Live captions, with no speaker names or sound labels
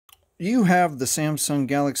You have the Samsung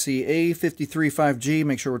Galaxy A53 5G.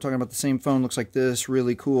 Make sure we're talking about the same phone. Looks like this.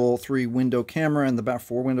 Really cool 3-window camera in the back,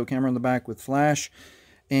 4-window camera in the back with flash.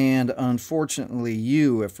 And unfortunately,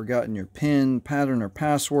 you have forgotten your PIN, pattern, or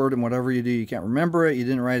password, and whatever you do, you can't remember it. You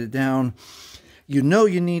didn't write it down. You know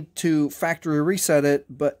you need to factory reset it,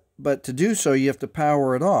 but to do so, you have to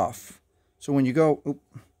power it off. So when you go,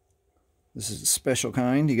 this is a special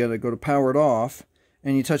kind. You got to go to power it off.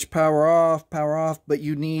 And you touch power off, but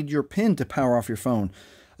you need your PIN to power off your phone.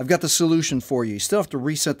 I've got the solution for you. You still have to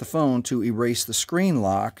reset the phone to erase the screen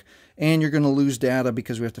lock, and you're going to lose data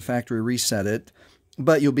because we have to factory reset it,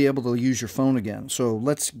 but you'll be able to use your phone again. So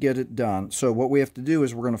let's get it done. So what we have to do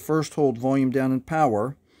is we're going to first hold volume down and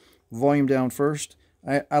power. Volume down first.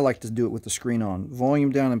 I like to do it with the screen on.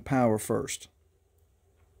 Volume down and power first.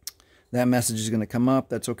 That message is going to come up.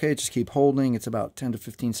 That's okay. Just keep holding. It's about 10 to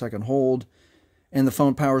 15 second hold. And the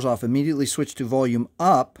phone powers off. Immediately switch to volume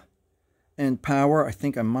up and power. I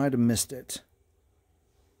think I might have missed it.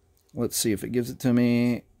 Let's see if it gives it to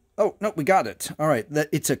me. Oh, no, we got it. All right,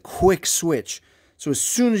 it's a quick switch. So as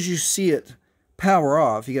soon as you see it power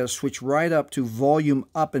off, you got to switch right up to volume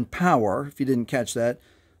up and power, if you didn't catch that.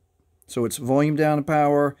 So it's volume down and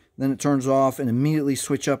power, then it turns off, and immediately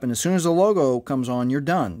switch up. And as soon as the logo comes on, you're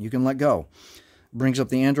done. You can let go. Brings up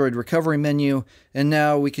the Android recovery menu, and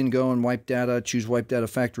now we can go and wipe data, choose wipe data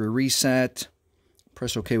factory reset,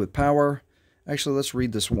 press OK with power. Actually, let's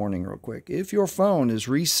read this warning real quick. If your phone is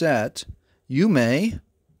reset, you may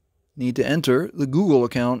need to enter the Google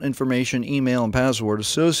account information, email, and password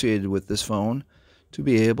associated with this phone to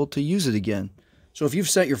be able to use it again. So if you've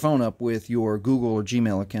set your phone up with your Google or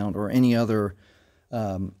Gmail account or any other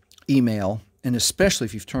email, and especially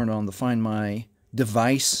if you've turned on the Find My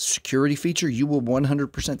Device security feature, you will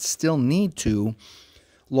 100% still need to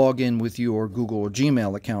log in with your Google or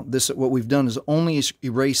Gmail account. What we've done is only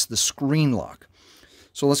erase the screen lock.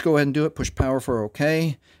 So let's go ahead and do it. Push power for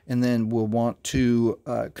OK, and then we'll want to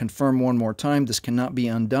confirm one more time. This cannot be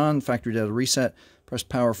undone. Factory data reset. Press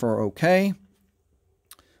power for OK.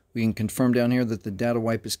 We can confirm down here that the data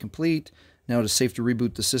wipe is complete. Now it is safe to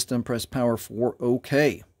reboot the system. Press power for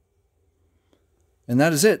OK. And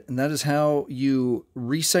that is it. And that is how you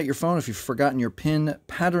reset your phone if you've forgotten your PIN,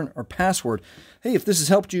 pattern, or password. Hey, if this has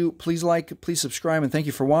helped you, please like, please subscribe, and thank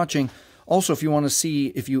you for watching. Also, if you want to see,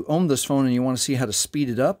 if you own this phone and you want to see how to speed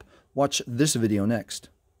it up, watch this video next.